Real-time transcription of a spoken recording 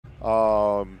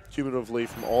cumulatively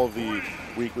from all of the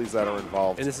weeklies that are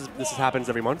involved. And this happens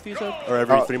every month, you said? Or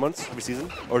every 3 months, every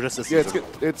season? Or just this season?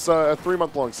 Yeah, it's a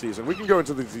 3-month-long season. We can go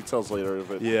into the details later of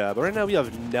it. Yeah, but right now we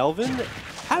have Nelvin.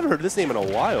 Haven't heard this name in a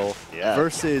while. Yeah.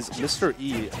 Versus Mr.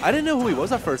 E. I didn't know who he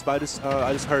was at first, but I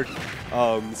just heard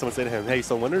someone say to him, "Hey, you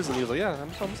still winners?" And he was like, "Yeah,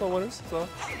 I'm still winners." So.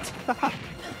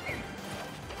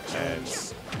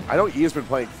 And I know E has been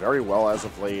playing very well as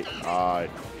of late.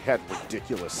 He had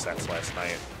ridiculous sets last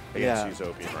night against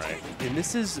Usopian, right? And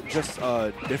this is just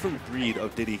a different breed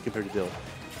of Diddy compared to Dill.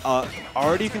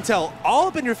 Already you can tell, all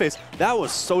up in your face, that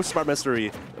was so smart, Mr. E.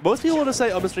 Most people want to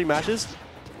say, oh, Mr. E matches.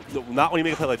 No, not when you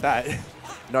make a play like that.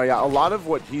 No, yeah, a lot of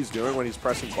what he's doing when he's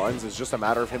pressing buttons is just a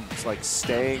matter of him like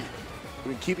staying,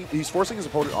 he's forcing his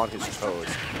opponent on his toes.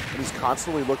 And he's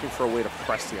constantly looking for a way to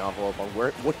press the envelope on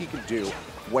what he can do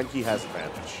when he has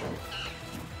advantage.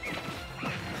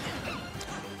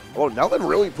 Oh, Nelvin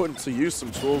really put into use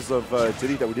some tools of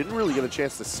Diddy that we didn't really get a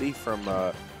chance to see from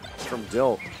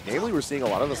Dill. Namely, we're seeing a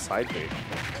lot of the side bait.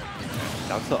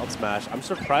 Down to the up smash. I'm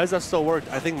surprised that still worked.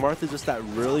 I think Marth is just that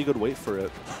really good weight for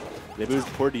it. Maybe it was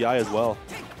poor DI as well.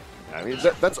 I mean,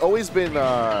 that's always been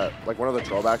like one of the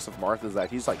drawbacks of Marth is that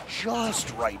he's like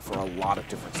just right for a lot of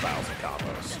different styles of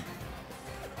combos.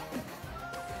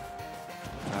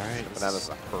 All right. Banana's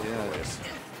not perfect ways.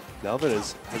 Nelvin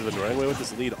has been running away with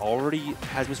this lead. Already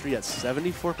has Mr. E at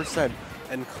 74%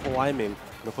 and climbing.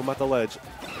 Gonna put him at the ledge.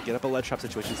 Get up a ledge trap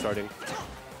situation starting.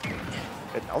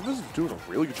 And Nelvin's doing a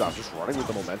really good job just running with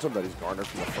the momentum that he's garnered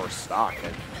from the first stock.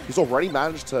 And he's already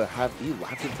managed to have E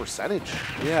left in percentage.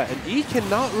 Yeah, and E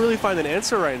cannot really find an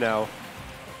answer right now.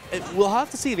 We'll have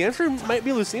to see. The answer might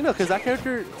be Lucina, because that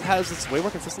character has this way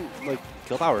more consistent like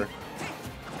kill power.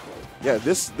 Yeah,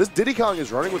 this Diddy Kong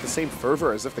is running with the same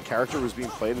fervor as if the character was being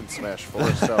played in Smash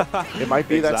 4, so it might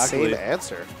be that same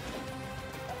answer.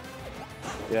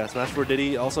 Yeah, Smash 4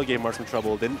 Diddy also gave Marth some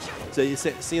trouble.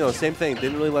 Same thing.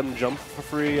 Didn't really let him jump for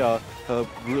free. Got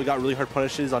really hard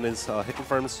punishes on his hit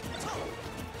confirms.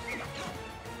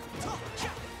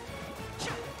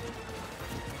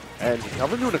 And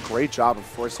Nelvin doing a great job of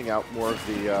forcing out more of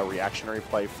the reactionary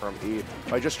play from E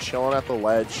by just chilling at the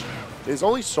ledge. There's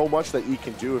only so much that E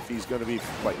can do if he's going to be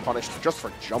like punished just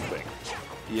for jumping.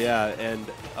 Yeah, and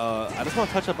I just want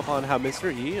to touch up upon how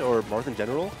Mr. E, or Marth in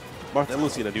general, Marth and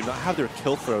Lucina do not have their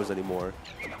kill throws anymore.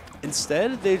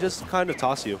 Instead, they just kind of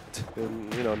toss you.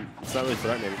 And, you know, it's not really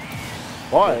threatening.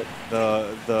 But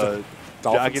the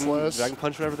dragon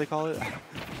punch, whatever they call it.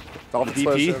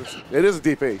 DP? It is a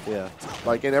DP. Yeah.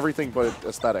 Like in everything but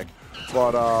aesthetic.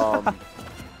 But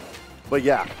but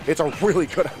yeah, it's a really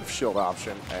good shield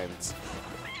option and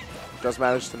does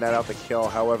manage to net out the kill.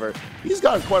 However, he's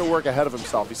gotten quite a work ahead of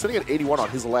himself. He's sitting at 81 on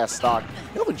his last stock.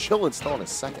 Nelvin chilling still on his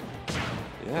second.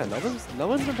 Yeah,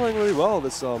 Nelvin's been playing really well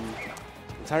this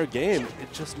entire game.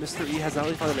 It just Mr. E has not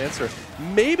really found an answer.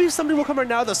 Maybe somebody will come right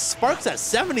now. The Spark's at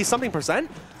 70-something%.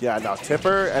 Yeah, now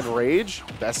Tipper and Rage,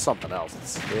 that's something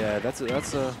else. Yeah, that's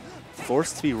a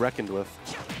force to be reckoned with.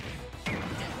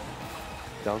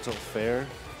 Down tilt fair.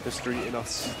 Mr. E in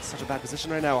such a bad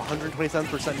position right now.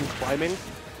 127% he's climbing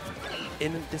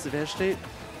in disadvantage state.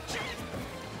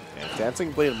 And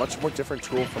Dancing Blade, a much more different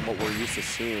tool from what we're used to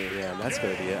seeing. Yeah, and that's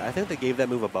going to be it. I think they gave that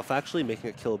move a buff actually,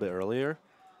 making it kill a bit earlier.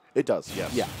 It does,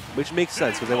 yes. Yeah, which makes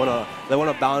sense because they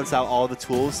want to balance out all the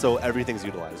tools so everything's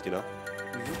utilized, you know?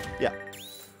 Mm-hmm. Yeah.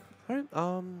 All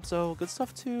right, so good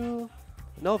stuff to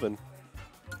Nelvin.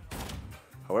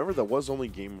 However, that was only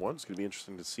game one. It's going to be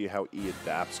interesting to see how E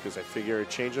adapts because I figure a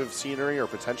change of scenery or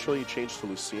potentially a change to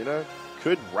Lucina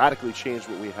could radically change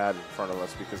what we had in front of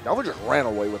us because Nelvin just ran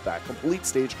away with that. Complete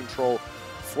stage control,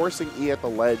 forcing E at the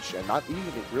ledge and not even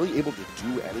really able to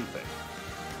do anything.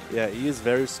 Yeah, E is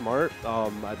very smart. I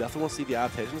definitely want to see the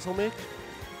adaptations he'll make.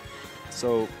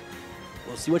 So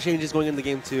we'll see what changes going into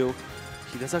game two.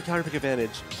 He does have counter pick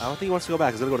advantage. I don't think he wants to go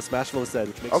back. He's going to go to Smashville instead,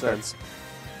 which makes sense.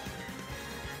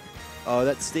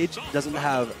 That stage doesn't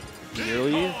have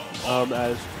nearly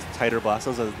as tighter blast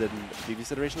zones as it did in the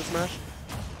previous iteration of Smash,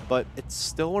 but it's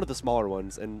still one of the smaller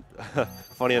ones. And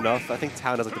funny enough, I think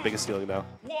Town has like the biggest ceiling now.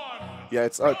 Yeah,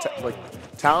 it's like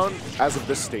Town as of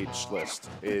this stage list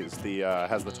is the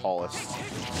has the tallest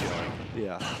ceiling.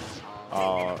 Yeah.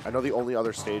 I know the only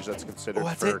other stage that's considered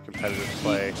for competitive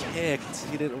play. He kicked.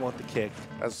 He didn't want the kick.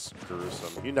 That's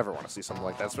gruesome. You never want to see something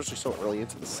like that, especially so early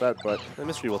into the set, but... The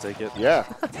Mystery will take it. Yeah.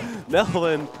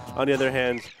 Nelvin, on the other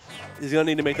hand, he's going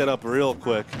to need to make that up real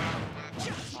quick.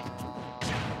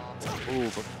 Ooh,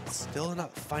 but still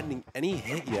not finding any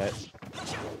hit yet.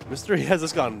 Mystery has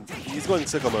this gone. He's going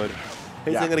sicko mode.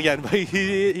 He's doing it again, but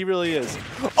he really is.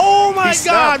 Oh my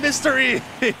God, Mystery!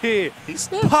 He's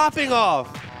snapped. Popping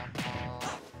off.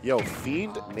 Yo,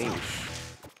 Fiend Nate.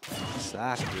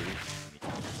 Exactly.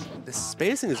 The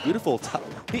spacing is beautiful.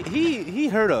 He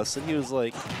heard us and he was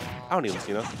like, I don't need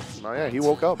Lucina. Oh yeah, he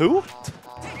woke up. Who?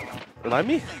 Remind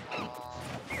me?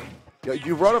 Yeah,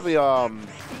 you brought up the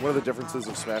one of the differences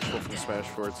of Smash 4 from Smash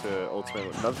 4 to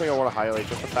Ultimate. Another thing I want to highlight,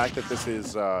 just the fact that this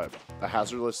is a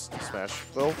hazardless Smash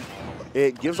build.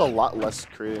 It gives a lot less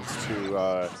credence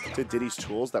to Diddy's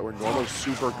tools that were normally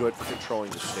super good for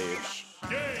controlling the stage.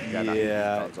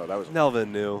 Yeah, that was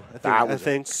nelvin knew. I think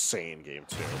an insane game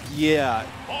too. Yeah,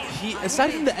 he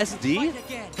aside from the SD,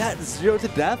 that 0 to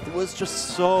death was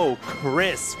just so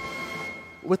crisp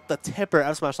with the tipper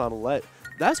F smash on let.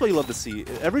 That's what you love to see.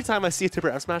 Every time I see a tipper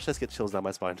F smash, I just get chills down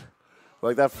my spine.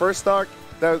 Like that first stock,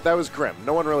 that was grim.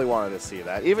 No one really wanted to see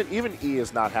that. Even E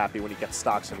is not happy when he gets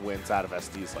stocks and wins out of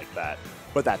SDs like that.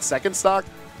 But that second stock,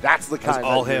 that's the kind.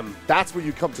 All him. That's what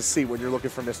you come to see when you're looking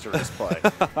for Mr. Risk play.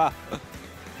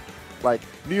 Like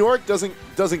New York doesn't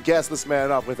gas this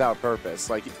man up without purpose.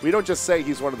 Like we don't just say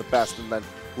he's one of the best and then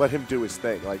let him do his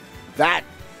thing. Like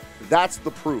that's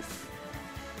the proof.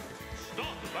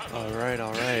 All right.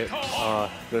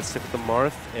 Gonna stick with the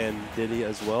Marth and Diddy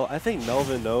as well. I think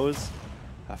nelvin knows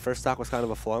that first stock was kind of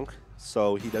a flunk,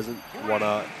 so he doesn't want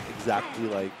to exactly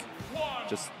like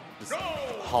just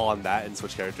haul on that and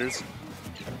switch characters.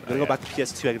 I'm gonna go back to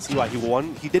PS2. I can see why he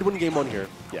won. He did win game 1 here.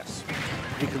 Yes.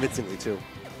 Pretty convincingly too.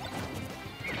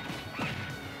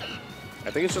 I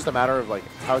think it's just a matter of like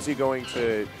how is he going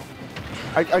to.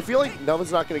 I feel like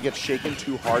nelvin's not going to get shaken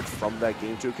too hard from that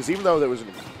game 2 because even though there was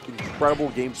an incredible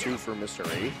game 2 for Mr.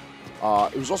 E,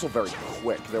 it was also very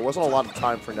quick. There wasn't a lot of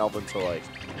time for nelvin to like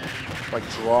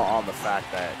draw on the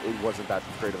fact that it wasn't that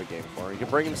great of a game for him. He can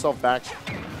bring himself back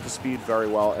to speed very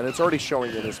well, and it's already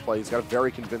showing in his play. He's got a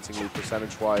very convincing lead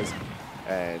percentage-wise,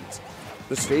 and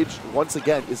the stage once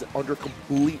again is under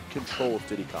complete control of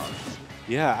Diddy Kong.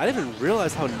 Yeah, I didn't even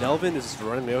realize how nelvin is just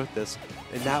running away with this,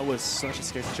 and that was such a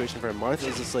scary situation for him. Marth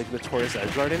is just like notorious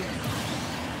edge guarding,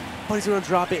 but he's going to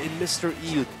drop it, and Mr.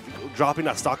 E dropping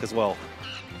that stock as well.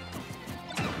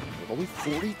 Only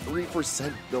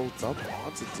 43% built up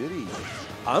onto Diddy.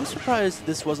 I'm surprised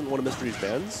this wasn't one of Mr. E's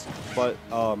bans, but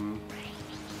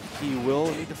he will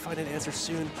need to find an answer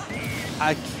soon.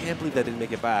 I can't believe that didn't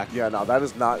make it back. Yeah, no, that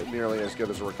is not nearly as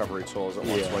good as a recovery tool as it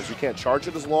once was. You can't charge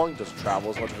it as long, doesn't travel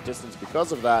as much of a distance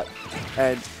because of that,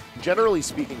 and generally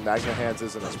speaking, Magna Hands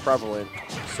isn't as prevalent,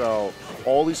 so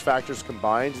all these factors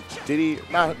combined, Diddy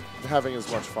not having as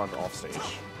much fun off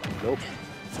stage. Nope.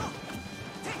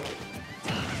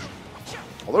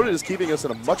 Although it is keeping us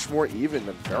in a much more even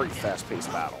and very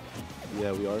fast-paced battle.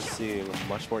 Yeah, we are seeing a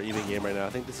much more even game right now. I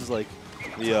think this is like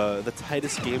the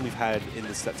tightest game we've had in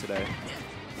this set today.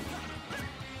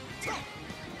 Oh,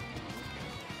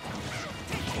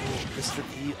 Mr.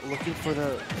 E looking for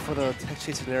the tech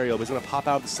chase scenario, but he's gonna pop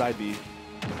out the side B.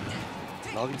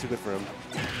 Not looking too good for him.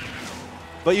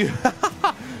 But you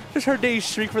just heard Diddy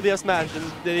shriek for the S smash and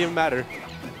it didn't even matter.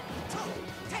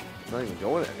 Not even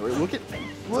going anywhere.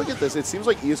 Look at this. It seems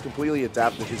like E has completely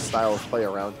adapted his style of play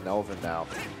around nelvin now.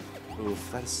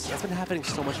 Oof, that's been happening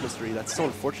so much, Mr. E. That's so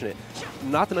unfortunate.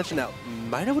 Not to mention that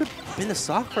might have would have been a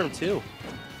sock for him too.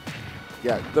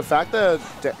 Yeah, the fact that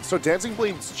so Dancing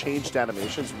Blade's changed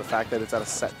animations and the fact that it's at a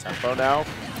set tempo now,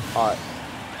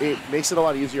 it makes it a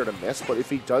lot easier to miss. But if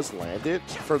he does land it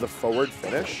for the forward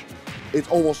finish, it's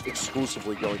almost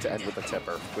exclusively going to end with a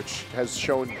tipper, which has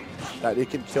shown that it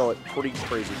can kill at pretty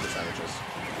crazy percentages.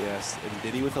 Yes, and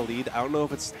Diddy with a lead. I don't know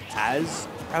if it's as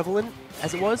prevalent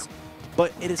as it was,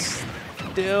 but it is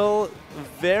still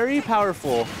very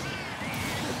powerful.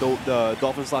 The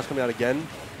Dolphin Slash coming out again.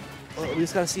 We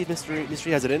just gotta see if Mr.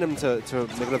 E has it in him to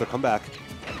make another comeback.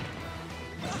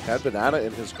 Had Banana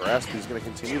in his grasp. He's going to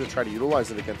continue to try to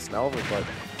utilize it against nelvin, but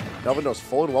nelvin knows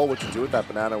full and well what to do with that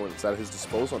Banana when it's at his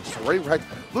disposal. Just right.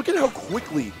 Look at how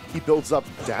quickly he builds up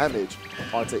damage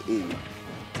onto E.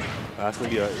 That's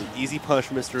going to be an easy punch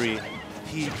for Mr. E.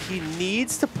 He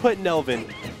needs to put nelvin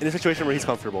in a situation where he's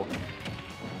comfortable.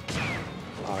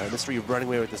 All right, Mr. E running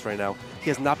away with this right now. He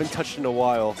has not been touched in a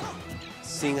while.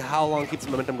 Seeing how long keeps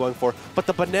the momentum going for. But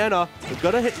the Banana is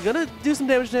gonna do some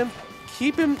damage to him.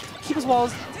 Keep his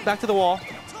walls back to the wall.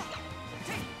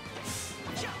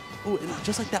 Ooh, and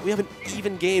just like that, we have an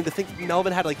even game. To think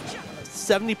nelvin had like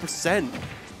 70%. And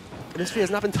Mr. E has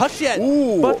not been touched yet.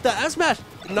 Ooh. But the S smash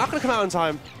not gonna come out in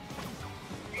time.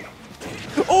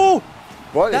 Oh!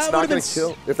 But it's not going to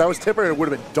kill. If that was Tipper, it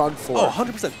would have been done for. Oh,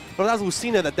 100%. But if that was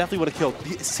Lucina, that definitely would have killed.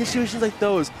 The situations like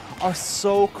those are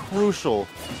so crucial.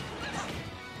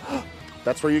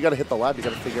 That's where you got to hit the lab. You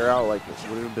got to figure out, like, it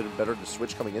would have been better to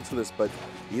switch coming into this. But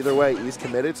either way, he's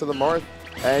committed to the Marth.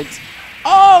 And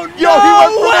oh, no! Yo, he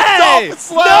went for way! off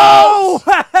slaps!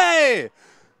 No way!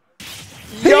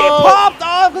 He Yo, popped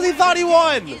off because he thought he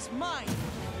won.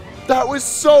 that was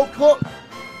so close.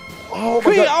 Oh my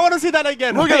Wait, god. I want to see that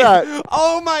again. Look Wait. at that.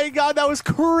 Oh my god, that was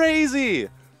crazy.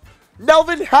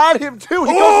 Nelvin had him too.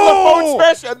 He goes to the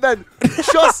forward smash and then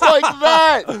just like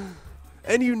that.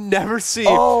 And you never see.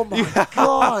 Oh my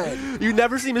god. You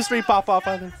never see mystery pop off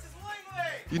either.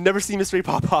 You never see mystery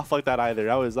pop off like that either.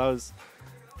 That was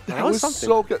something.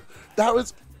 So good. That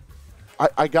was.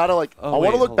 I gotta like. Oh, I want to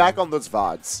wait, look hold back on. on those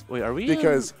VODs. Wait, are we?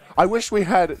 Because I wish we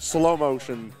had slow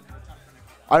motion.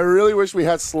 I really wish we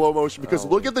had slow motion because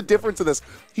look at the difference in this.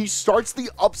 He starts the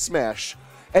up smash,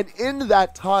 and in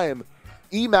that time,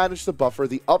 E managed to buffer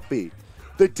the up B.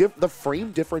 The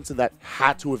frame difference in that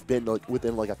had to have been like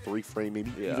within like a 3-frame,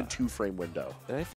 maybe even 2-frame window. And